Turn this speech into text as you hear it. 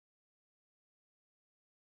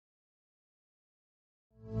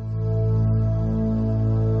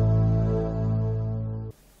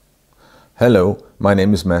Hello, my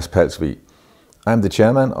name is Mads Palsvig. I'm the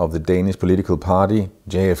chairman of the Danish political party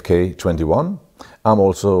JFK 21. I'm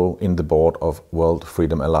also in the board of World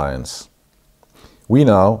Freedom Alliance. We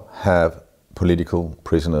now have political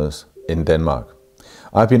prisoners in Denmark.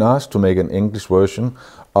 I've been asked to make an English version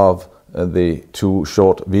of the two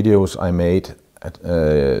short videos I made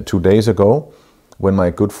 2 days ago when my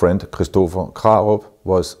good friend Christopher Krarup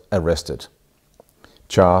was arrested,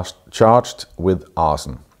 charged with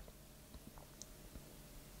arson.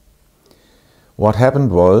 What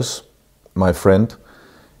happened was, my friend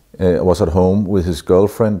was at home with his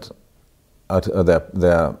girlfriend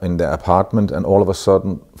in their apartment, and all of a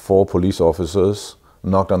sudden 4 police officers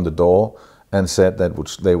knocked on the door and said that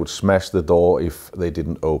they would smash the door if they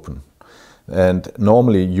didn't open. And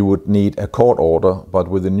normally you would need a court order, but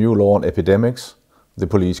with the new law on epidemics, the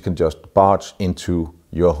police can just barge into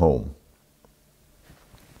your home.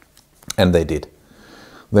 And they did.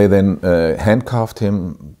 They then handcuffed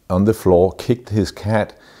him on the floor, kicked his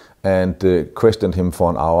cat, and questioned him for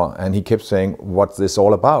an hour. And he kept saying, "What's this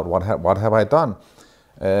all about? What have I done?"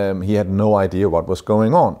 He had no idea what was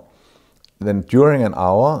going on. Then during an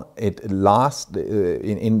hour,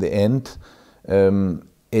 in the end,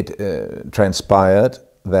 it transpired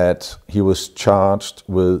that he was charged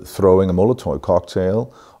with throwing a Molotov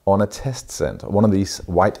cocktail on a test center, one of these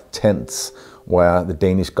white tents where the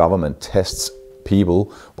Danish government tests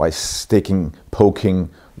people by poking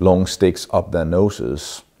long sticks up their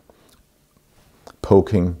noses,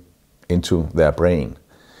 poking into their brain.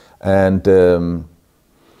 And the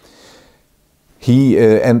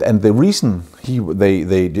reason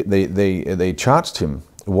they charged him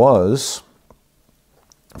was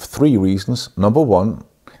 3 reasons. Number one,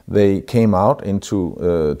 they came out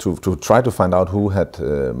to try to find out who had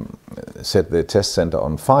set the test center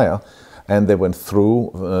on fire. And they went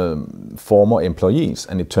through former employees,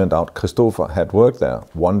 and it turned out Christopher had worked there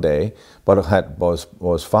 1 day, but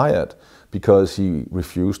was fired because he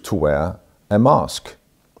refused to wear a mask,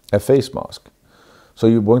 a face mask. So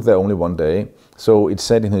he worked there only 1 day. So it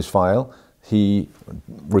said in his file he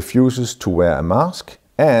refuses to wear a mask,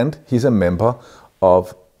 and he's a member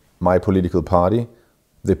of my political party,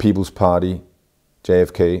 the People's Party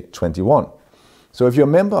JFK 21. So if you're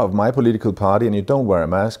a member of my political party and you don't wear a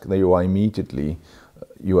mask, then you are immediately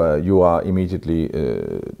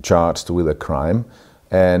charged with a crime,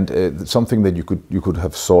 and something that you could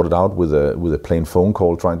have sorted out with a plain phone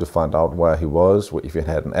call, trying to find out where he was, if he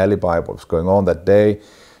had an alibi, what was going on that day.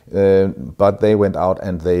 But they went out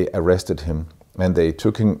and they arrested him, and they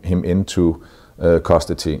took him into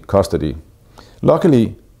custody.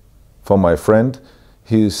 Luckily for my friend,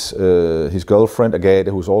 his girlfriend, Agathe,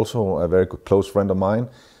 who's also a very close friend of mine,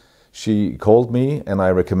 she called me and I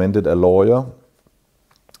recommended a lawyer.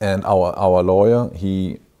 And our lawyer,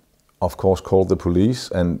 he of course called the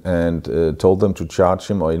police and told them to charge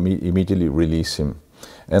him or immediately release him.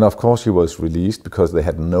 And of course he was released because they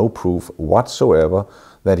had no proof whatsoever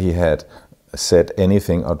that he had set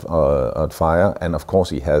anything on fire, and of course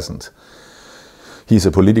he hasn't. He's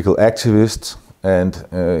a political activist, and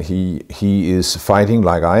he is fighting,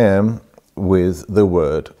 like I am, with the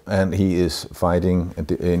word, and he is fighting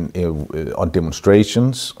on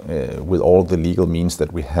demonstrations with all the legal means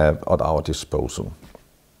that we have at our disposal.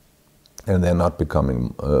 And they're not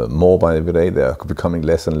becoming more by every day. They're becoming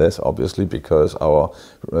less and less, obviously, because our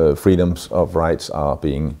freedoms of rights are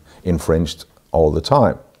being infringed all the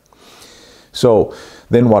time. So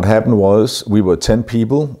then what happened was, we were 10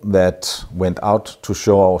 people that went out to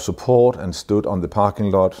show our support and stood on the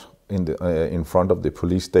parking lot in front of the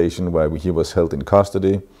police station where he was held in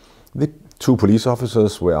custody. The 2 police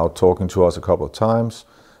officers were out talking to us a couple of times,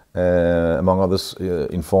 among others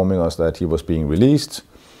informing us that he was being released.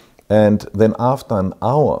 And then after an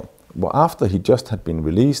hour, after he just had been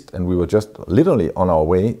released and we were just literally on our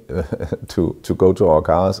way to go to our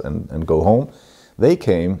cars and go home, they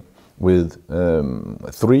came with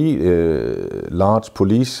 3 large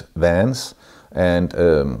police vans and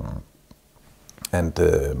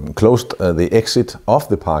closed the exit of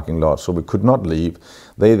the parking lot, so we could not leave.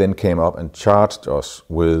 They then came up and charged us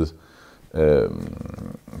with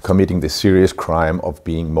committing the serious crime of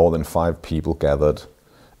being more than 5 people gathered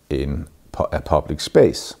in a public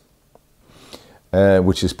space,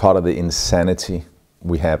 which is part of the insanity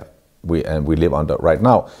we live under right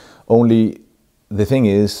now. Only the thing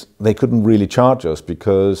is, they couldn't really charge us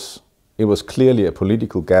because it was clearly a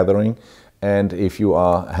political gathering, and if you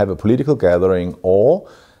have a political gathering or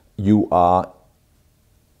you are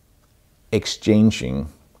exchanging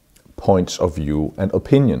points of view and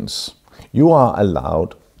opinions, you are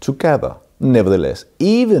allowed to gather. Nevertheless,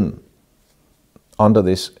 even under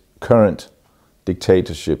this current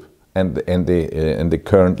dictatorship and the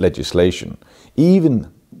current legislation. Even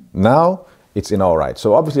now, it's in our right.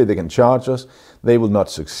 So obviously they can charge us. They will not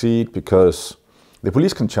succeed because the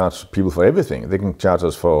police can charge people for everything. They can charge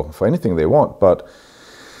us for anything they want. But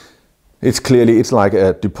it's like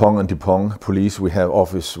a Dupont and Dupont police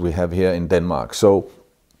office we have here in Denmark. So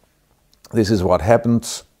this is what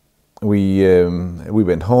happened. We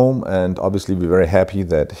went home, and obviously we're very happy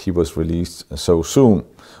that he was released so soon.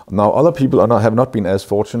 Now other people have not been as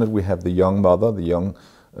fortunate. We have the young mother, the young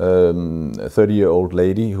 30-year-old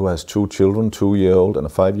lady who has 2 children, 2-year-old and a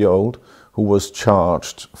 5-year-old, who was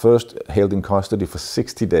charged, first held in custody for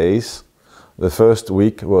 60 days. The first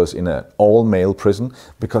week was in an all-male prison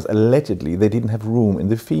because allegedly they didn't have room in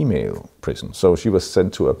the female prison. So she was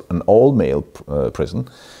sent to an all-male prison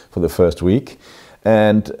for the first week.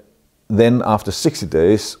 And then after 60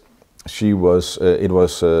 days, it was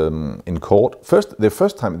in court. The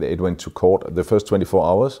first time it went to court, the first 24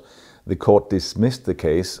 hours, the court dismissed the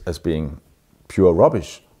case as being pure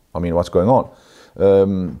rubbish. I mean, what's going on?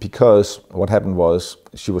 Because what happened was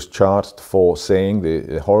she was charged for saying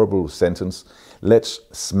the horrible sentence, "Let's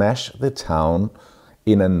smash the town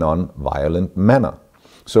in a non-violent manner."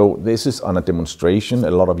 So this is on a demonstration,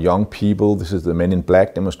 a lot of young people. This is the Men in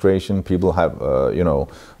Black demonstration. People have,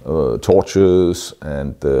 torches,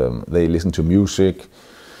 and they listen to music.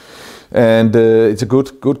 And it's a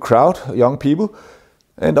good crowd, young people.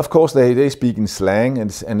 And of course they speak in slang,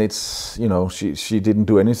 and it's, she didn't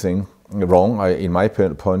do anything wrong, in my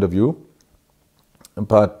point of view.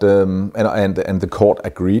 But and the court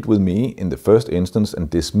agreed with me in the first instance and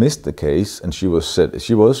dismissed the case, and she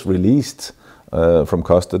was released from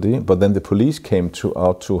custody. But then the police came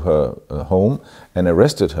out to her home and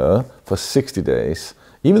arrested her for 60 days,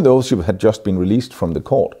 even though she had just been released from the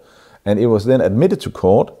court. And it was then admitted to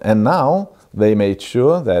court, and now they made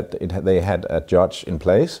sure that they had a judge in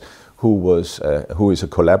place who is a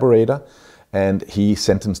collaborator. And he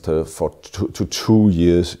sentenced her to 2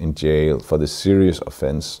 years in jail for the serious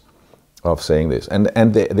offense of saying this.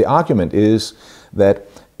 And the argument is that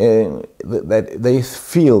they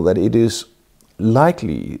feel that it is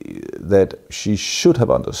likely that she should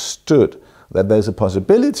have understood that there's a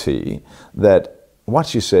possibility that what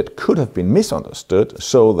she said could have been misunderstood,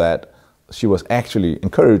 so that she was actually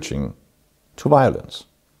encouraging to violence.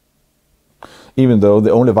 Even though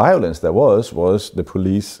the only violence there was the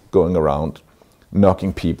police going around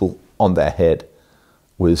knocking people on their head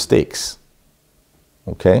with sticks.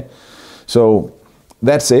 Okay, so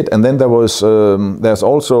that's it. And then there's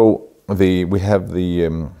also a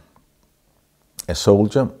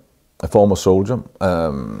former soldier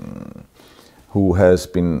who has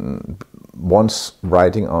been once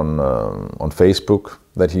writing on Facebook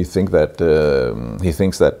that he thinks that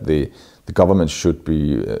the government should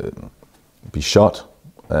be shot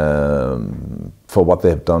for what they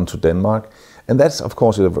have done to Denmark. And that's, of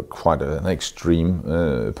course, quite an extreme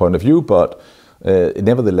point of view, but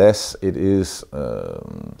nevertheless, it is,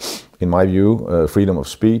 in my view, freedom of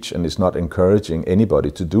speech, and it's not encouraging anybody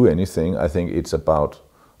to do anything. I think it's about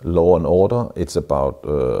law and order. It's about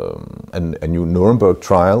a new Nuremberg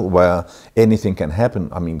trial where anything can happen.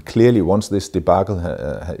 I mean, clearly, once this debacle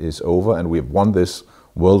is over and we've won this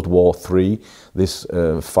World War III, this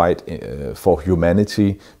fight for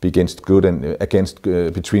humanity between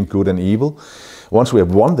good and evil. Once we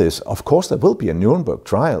have won this, of course there will be a Nuremberg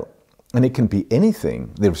trial, and it can be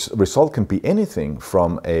anything. The result can be anything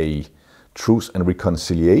from a truce and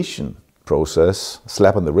reconciliation process,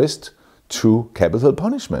 slap on the wrist, to capital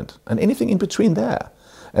punishment, and anything in between there.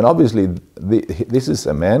 And obviously, this is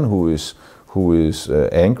a man who is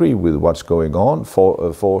angry with what's going on,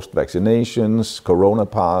 forced vaccinations, Corona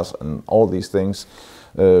pass, and all these things,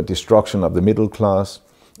 destruction of the middle class,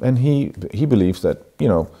 and he believes that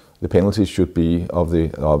the penalties should be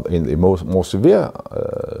in the more severe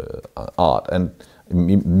art. And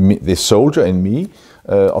the soldier in me,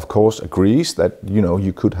 of course, agrees that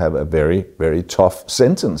you could have a very, very tough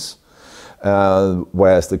sentence,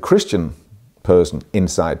 whereas the Christian person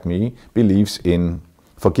inside me believes in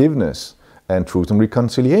forgiveness and truth and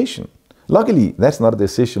reconciliation. Luckily, that's not a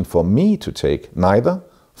decision for me to take, neither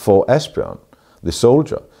for Asbjørn, the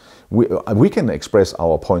soldier. We can express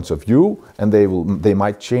our points of view, and they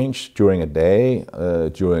might change during a day,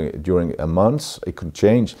 during a month. It could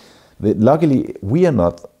change. Luckily, we are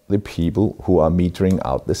not the people who are metering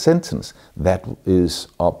out the sentence. That is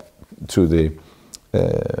up to the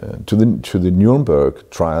Nuremberg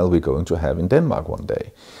trial we're going to have in Denmark one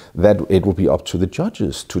day. That it will be up to the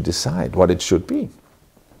judges to decide what it should be.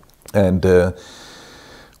 And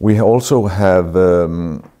we also have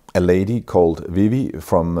a lady called Vivi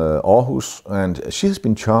from Aarhus, and she has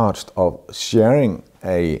been charged of sharing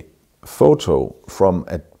a photo from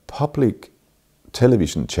a public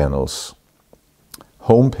television channel's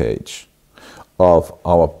homepage of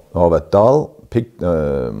a doll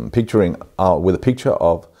picturing with a picture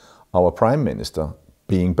of our Prime Minister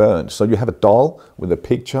being burned. So you have a doll with a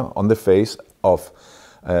picture on the face of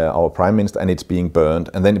our Prime Minister, and it's being burned,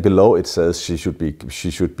 and then below it says she should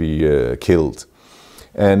be killed.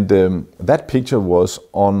 And that picture was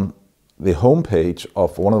on the homepage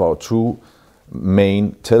of one of our two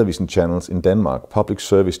main television channels in Denmark, public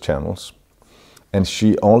service channels. And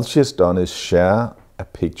all she has done is share a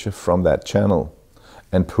picture from that channel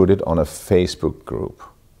and put it on a Facebook group.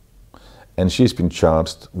 And she's been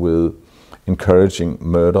charged with encouraging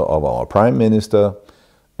murder of our Prime Minister,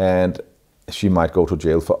 and she might go to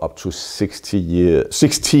jail for up to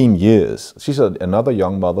 16 years. She's another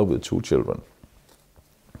young mother with 2 children.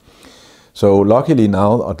 So luckily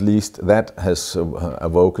now, at least that has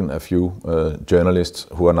awoken a few journalists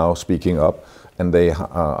who are now speaking up, and they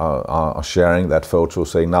are sharing that photo,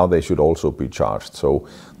 saying now they should also be charged. So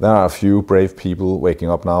there are a few brave people waking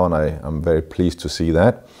up now, and I'm very pleased to see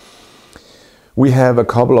that. We have a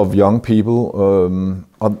couple of young people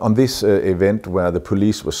on this event where the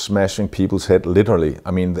police was smashing people's head literally.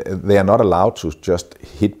 I mean, they are not allowed to just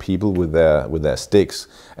hit people with their sticks,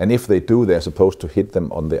 and if they do, they're supposed to hit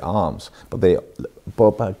them on the arms. But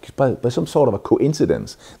by some sort of a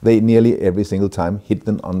coincidence, they nearly every single time hit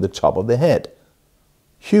them on the top of the head.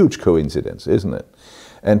 Huge coincidence, isn't it?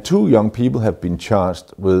 And 2 young people have been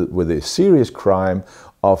charged with a serious crime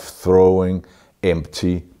of throwing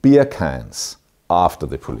empty beer cans after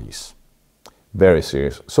the police. Very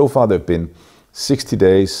serious. So far they've been 60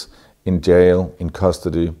 days in jail, in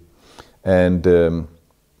custody, and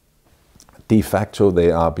de facto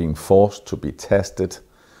they are being forced to be tested,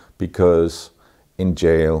 because in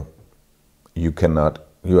jail you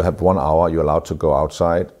have 1 hour, you're allowed to go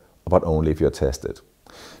outside, but only if you're tested.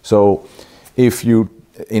 So if you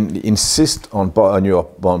insist on your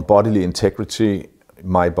bodily integrity,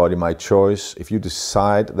 my body, my choice, if you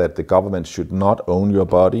decide that the government should not own your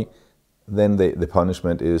body, then the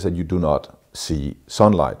punishment is that you do not see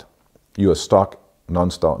sunlight. You are stuck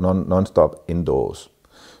non-stop indoors.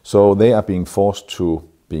 So they are being forced to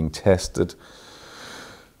being tested,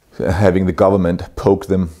 having the government poke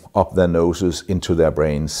them up their noses into their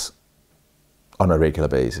brains on a regular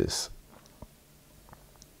basis.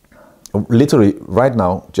 Literally right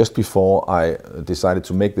now, just before I decided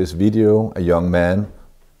to make this video, a young man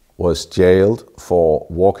was jailed for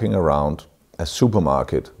walking around a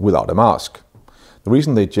supermarket without a mask. The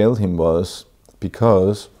reason they jailed him was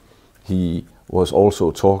because he was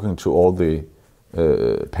also talking to all the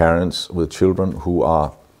parents with children who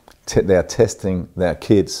are they're testing their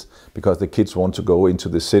kids, because the kids want to go into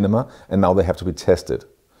the cinema and now they have to be tested.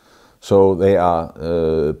 So they are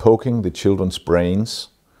poking the children's brains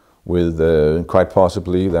with quite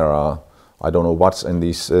possibly there are, I don't know what's in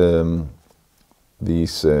these there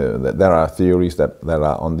are theories that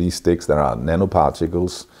are on these sticks, there are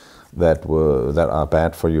nanoparticles that are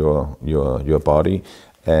bad for your body,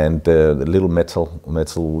 and the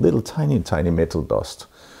little tiny metal dust.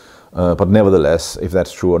 But nevertheless, if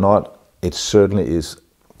that's true or not, it certainly is.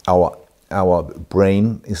 Our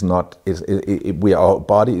brain is not. Our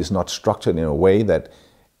body is not structured in a way that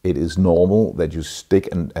it is normal that you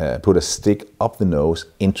put a stick up the nose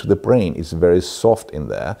into the brain. It's very soft in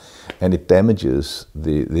there, and it damages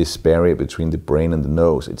this barrier between the brain and the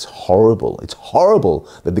nose. It's horrible. It's horrible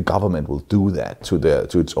that the government will do that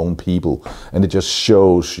to its own people, and it just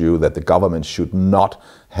shows you that the government should not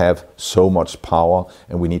have so much power,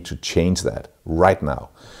 and we need to change that right now.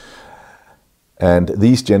 And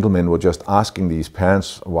these gentlemen were just asking these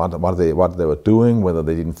parents what they were doing, whether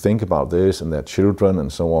they didn't think about this and their children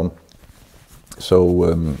and so on.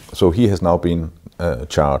 So he has now been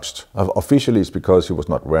charged. Officially, it's because he was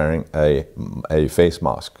not wearing a face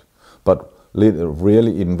mask, but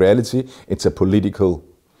really, in reality, it's a political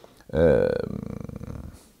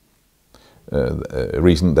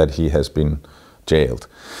reason that he has been jailed,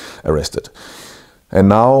 arrested. And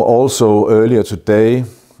now, also earlier today,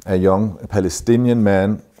 a young Palestinian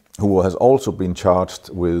man who has also been charged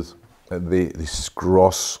with this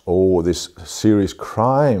serious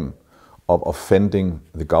crime of offending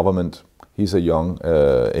the government. He's a young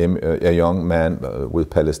man with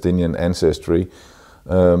Palestinian ancestry,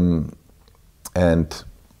 and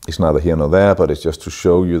it's neither here nor there, but it's just to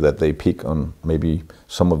show you that they pick on maybe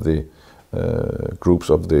some of the groups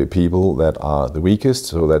of the people that are the weakest.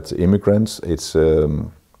 So that's immigrants.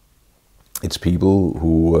 It's people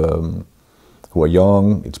who who are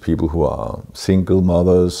young, it's people who are single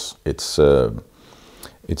mothers, it's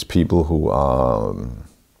people who are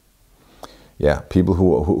people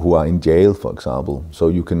who are in jail, for example. So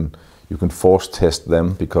you can force test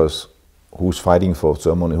them, because who's fighting for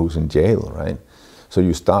someone who's in jail, right? So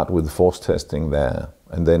you start with force testing there,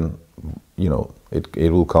 and then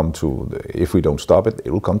it will come to, if we don't stop it,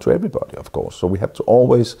 it will come to everybody, of course. So we have to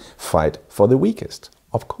always fight for the weakest.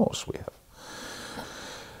 Of course we have.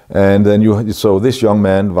 And then so this young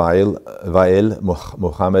man, Wael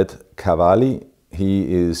Mohammed Kavali,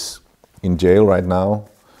 he is in jail right now.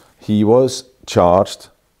 He was charged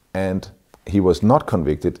and he was not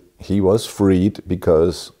convicted. He was freed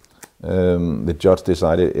because the judge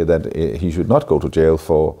decided that he should not go to jail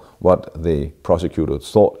for what the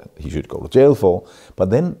prosecutors thought he should go to jail for. But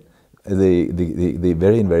then the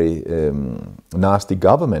very nasty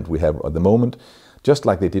government we have at the moment, just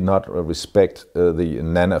like they did not respect the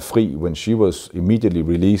Nana Free when she was immediately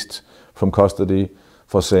released from custody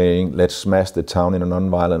for saying, let's smash the town in a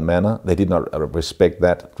non-violent manner. They did not respect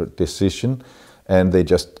that decision, and they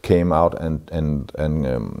just came out and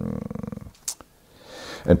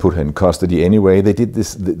put her in custody anyway. They did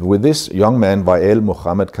this with this young man, Wael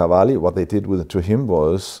Mohammed Kavali. What they did to him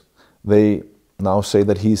was they now say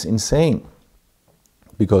that he's insane.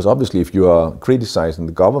 Because obviously if you are criticizing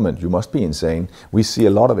the government, you must be insane. We see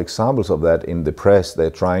a lot of examples of that in the press.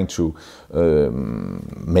 They're trying to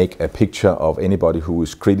make a picture of anybody who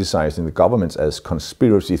is criticizing the government as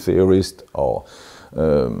conspiracy theorists or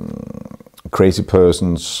crazy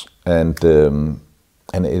persons, and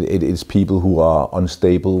it is people who are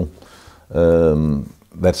unstable.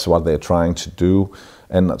 That's what they're trying to do.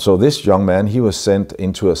 And so this young man, he was sent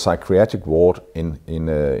into a psychiatric ward in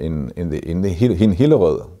Hillerød.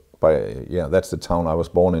 That's the town I was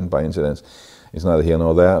born in by incident. It's neither here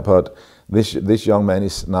nor there. But this young man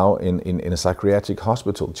is now in a psychiatric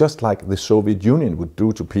hospital, just like the Soviet Union would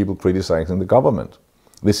do to people criticizing the government.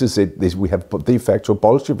 This is it. We have de facto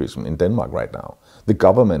Bolshevism in Denmark right now. The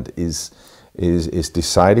government is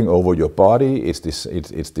deciding over your body. It's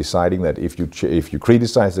deciding that if you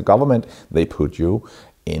criticize the government, they put you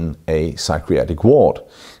in a psychiatric ward.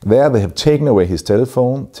 There they have taken away his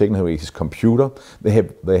telephone, taken away his computer.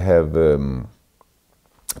 They have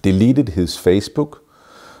deleted his Facebook,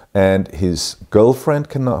 and his girlfriend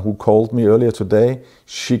cannot, who called me earlier today,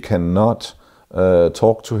 she cannot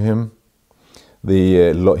talk to him.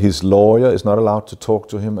 His lawyer is not allowed to talk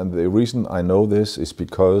to him, and the reason I know this is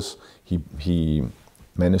because he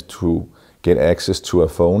managed to get access to a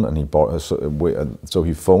phone, and so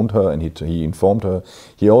he phoned her and he informed her.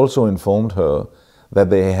 He also informed her that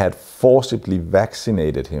they had forcibly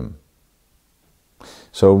vaccinated him.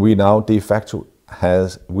 So we now de facto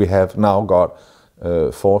have now got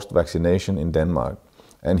forced vaccination in Denmark,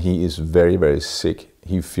 and he is very sick.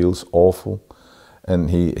 He feels awful, and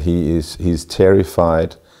he's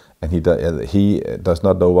terrified, and he does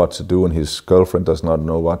not know what to do, and his girlfriend does not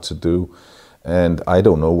know what to do, and I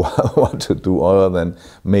don't know what to do other than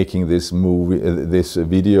making this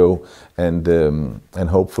video, and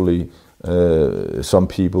hopefully some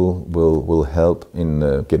people will help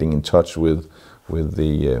in getting in touch with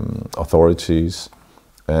the authorities,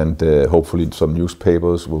 and hopefully some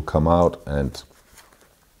newspapers will come out and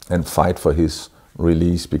fight for his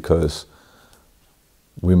release, because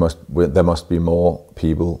there must be more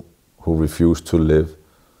people who refuse to live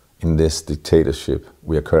in this dictatorship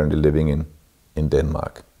we are currently living in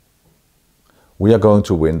Denmark. We are going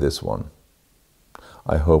to win this one.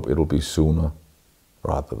 I hope it will be sooner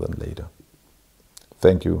rather than later.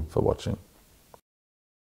 Thank you for watching.